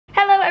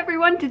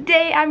everyone,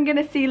 today I'm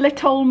gonna see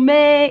Little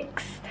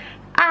Mix.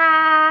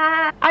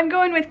 I'm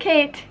going with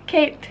Kate.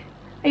 Kate,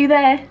 are you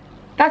there?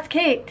 That's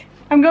Kate.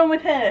 I'm going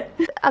with her.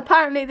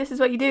 Apparently this is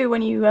what you do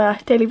when you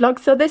daily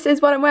vlog. So this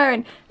is what I'm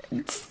wearing.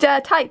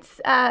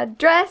 Tights,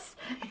 dress,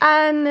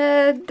 and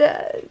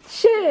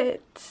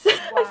shit. Wow.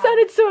 I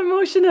sounded so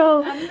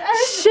emotional.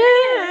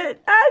 Shit.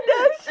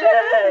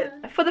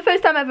 For the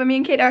first time ever, me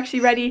and Kate are actually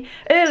ready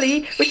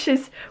early, which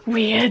is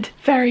weird.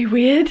 Very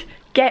weird.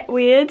 Get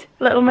weird,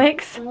 Little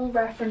Mix. All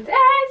references.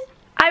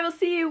 I will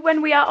see you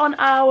when we are on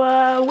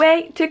our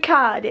way to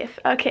Cardiff.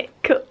 Okay,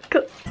 cool.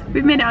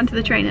 We've made it onto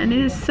the train and it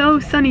is so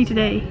sunny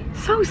today.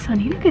 So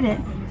sunny, look at it.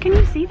 Can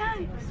you see that?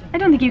 I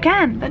don't think you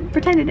can, but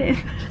pretend it is.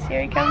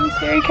 Here he comes,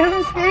 here he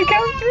comes, here he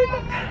comes, here he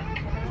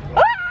comes.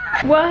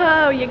 Ah!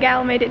 Whoa, your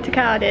gal made it to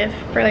Cardiff.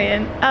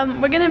 Brilliant.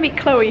 We're gonna meet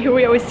Chloe, who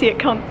we always see at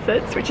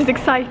concerts, which is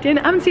exciting.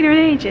 I haven't seen her in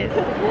ages.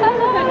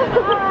 Hello.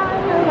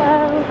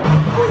 Hello.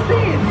 Who's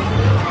this?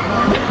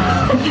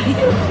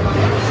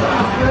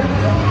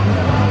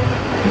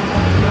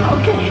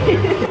 Okay.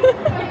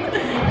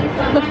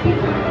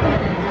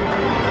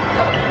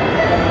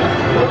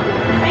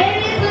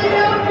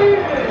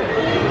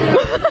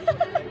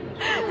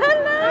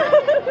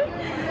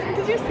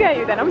 Did you scare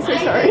you then? I'm so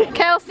sorry.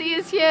 Kelsey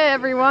is here,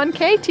 everyone.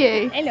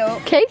 Katie. Hello.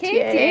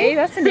 Katie.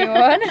 That's a new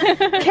one.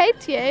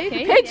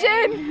 Katie.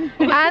 Pigeon.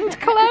 And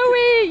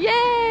Chloe.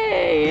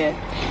 Yay.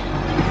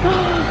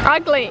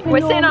 Ugly.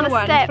 We're sitting on a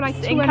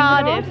steps in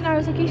Cardiff. And I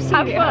was like, are you serious?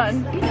 Have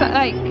fun. But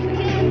like,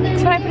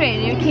 so when I put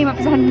it in, it came up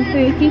as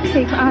 130, so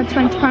I had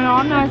 £20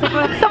 on. And I was like,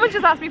 well. Someone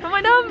just asked me for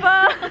my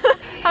number.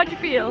 How'd you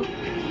feel?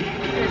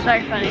 It was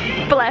very funny.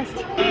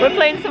 Blessed. We're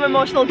playing some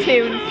emotional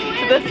tunes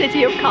to the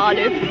city of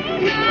Cardiff.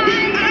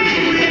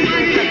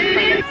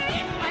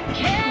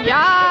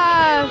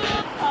 Yes!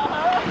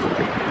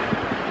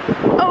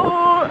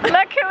 Oh,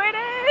 look who it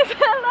is!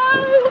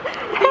 Hello!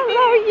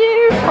 Hello,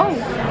 you! Oh!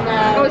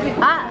 What was it?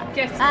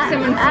 Just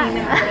someone seen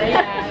it.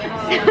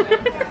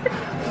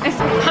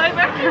 Hi,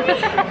 Becky!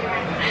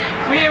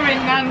 We're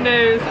in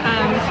Nando's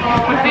and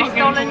we've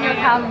stolen your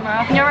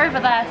camera. You're over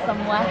there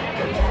somewhere.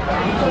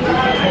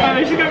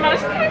 Oh, she's gonna manage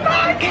to get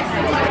back!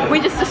 We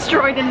just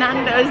destroyed a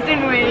Nando's,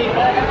 didn't we?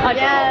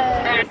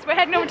 Yes! We're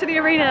heading over to the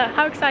arena.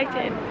 How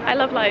exciting! I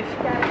love life.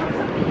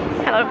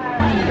 Hello.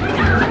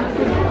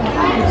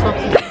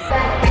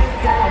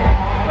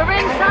 We're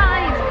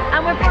inside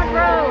and we're front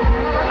row.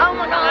 Oh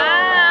my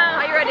god!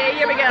 Are you ready?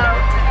 Here we go.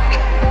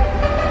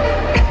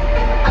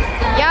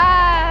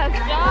 Yes!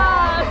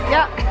 Yes!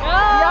 Yeah.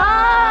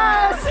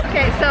 Yes!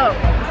 Okay, so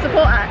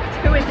support act.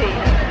 Who is he?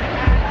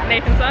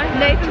 Nathan Sykes.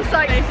 Nathan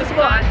Sykes is the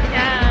support act.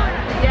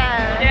 Yeah.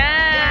 Yeah. Yeah.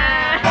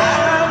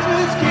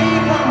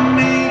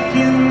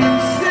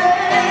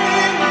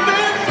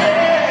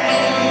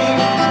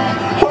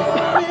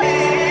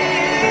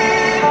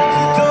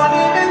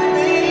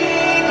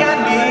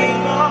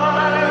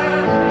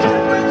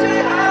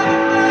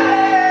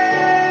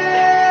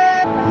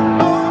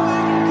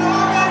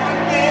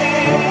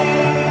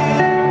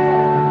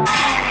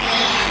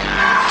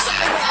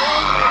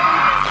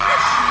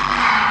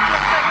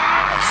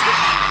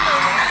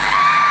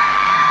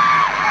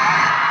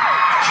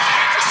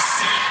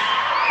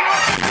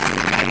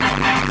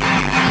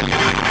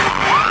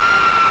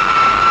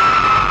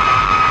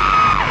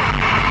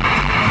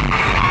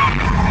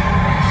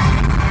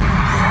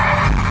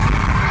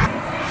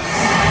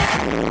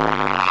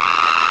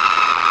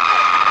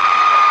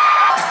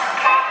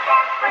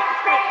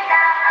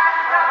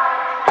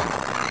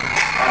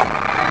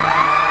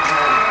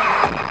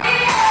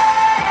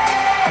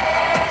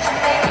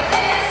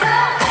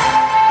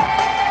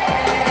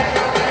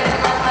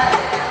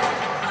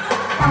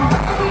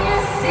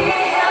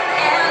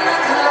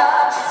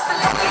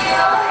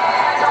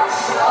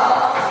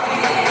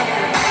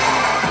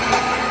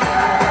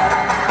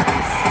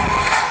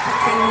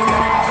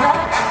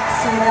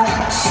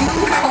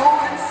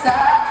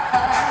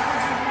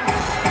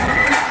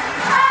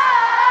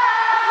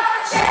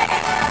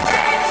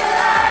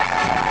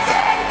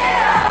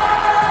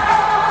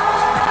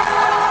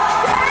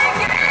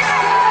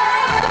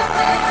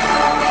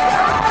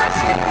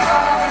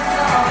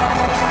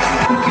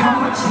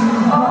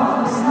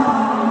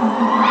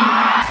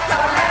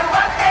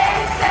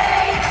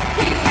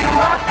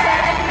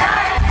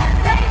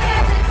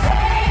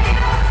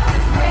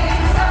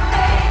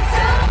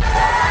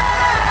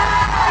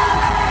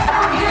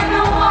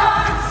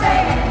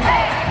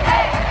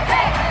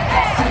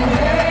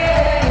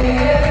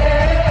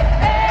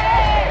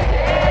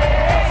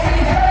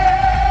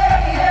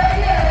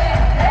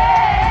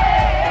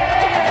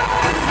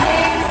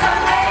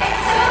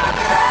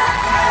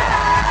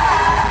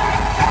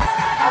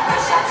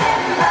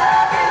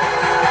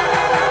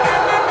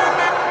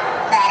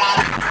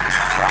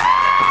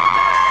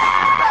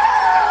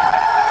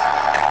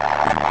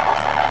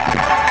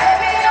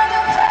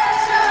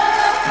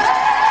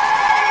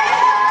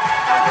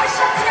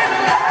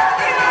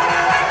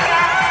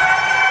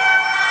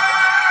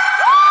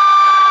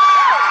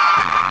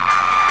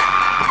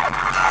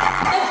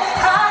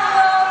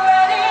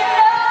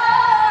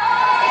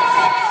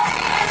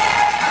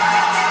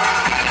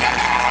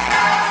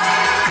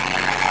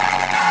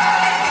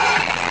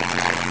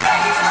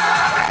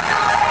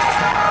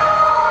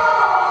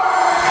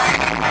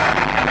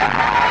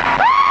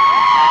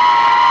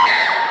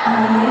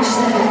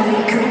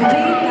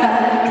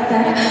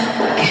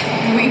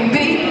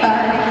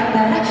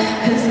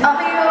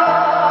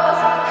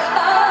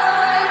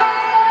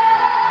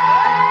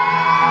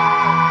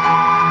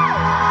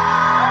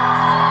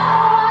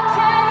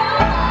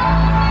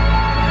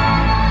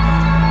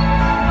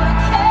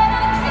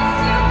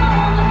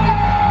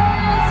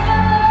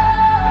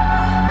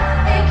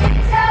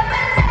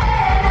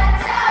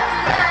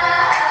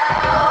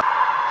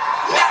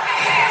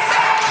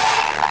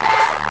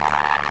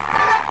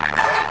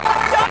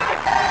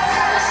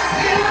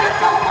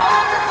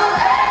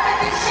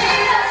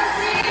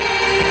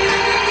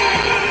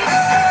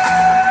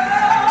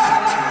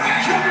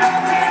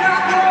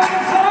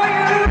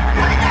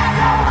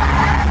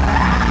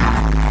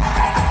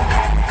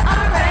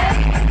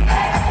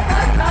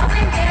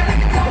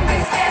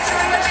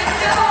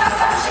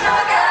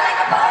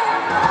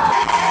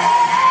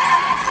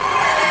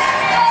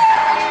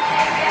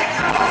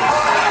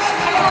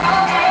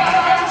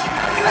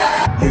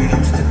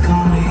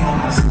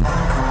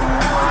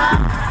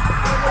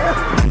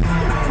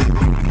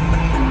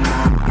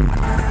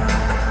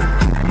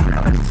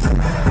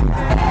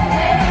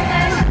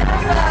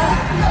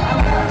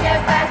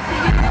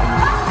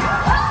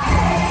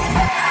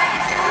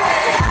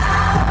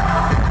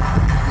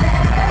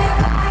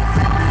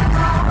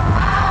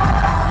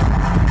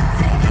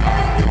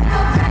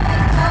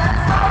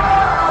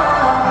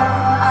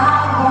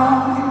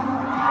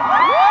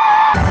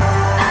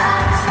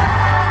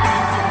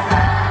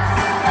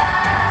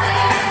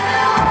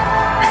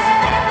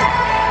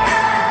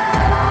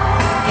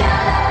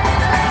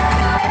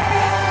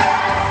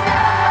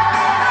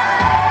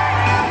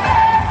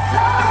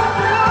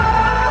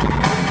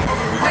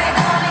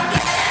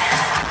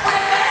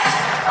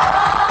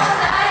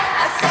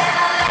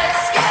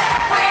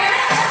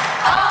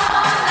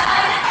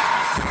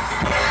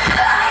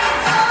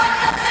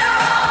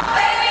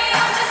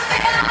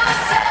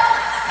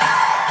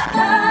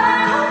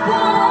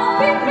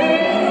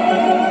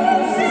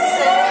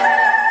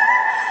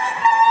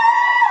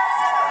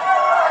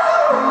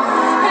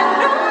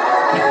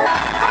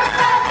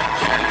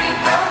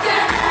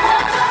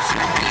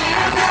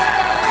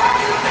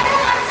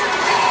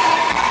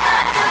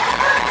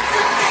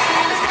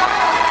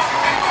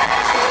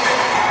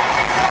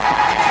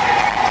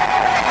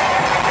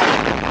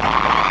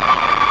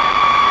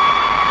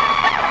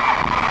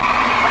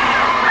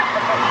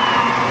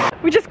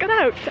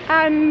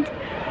 and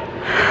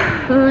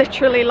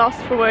literally lost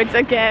for words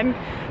again.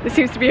 This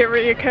seems to be a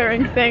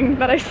reoccurring thing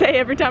that I say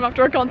every time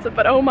after a concert,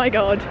 but oh my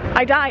god.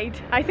 I died.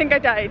 I think I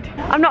died.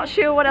 I'm not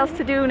sure what else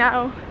to do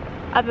now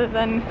other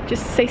than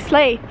just say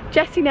slay.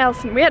 Jessie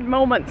Nelson, we had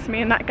moments,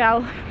 me and that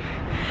gal.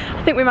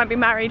 I think we might be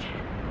married.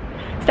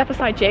 Step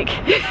aside, Jake.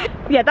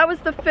 Yeah, that was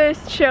the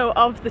first show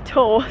of the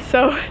tour,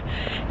 so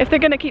if they're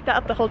gonna keep that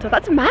up the whole tour,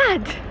 that's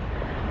mad.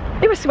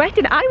 They were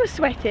sweating, I was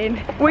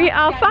sweating. We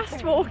are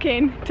fast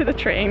walking to the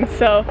train,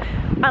 so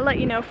I'll let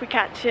you know if we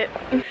catch it.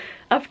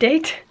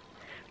 Update,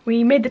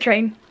 we made the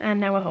train and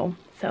now we're home,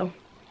 so.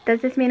 Does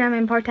this mean I'm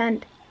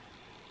important?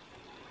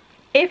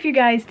 If you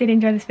guys did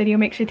enjoy this video,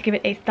 make sure to give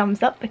it a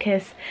thumbs up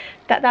because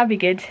that'd be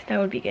good, that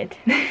would be good.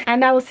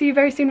 And I will see you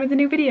very soon with a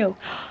new video.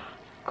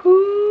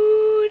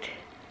 Good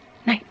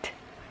night.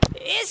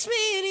 It's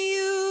me and you.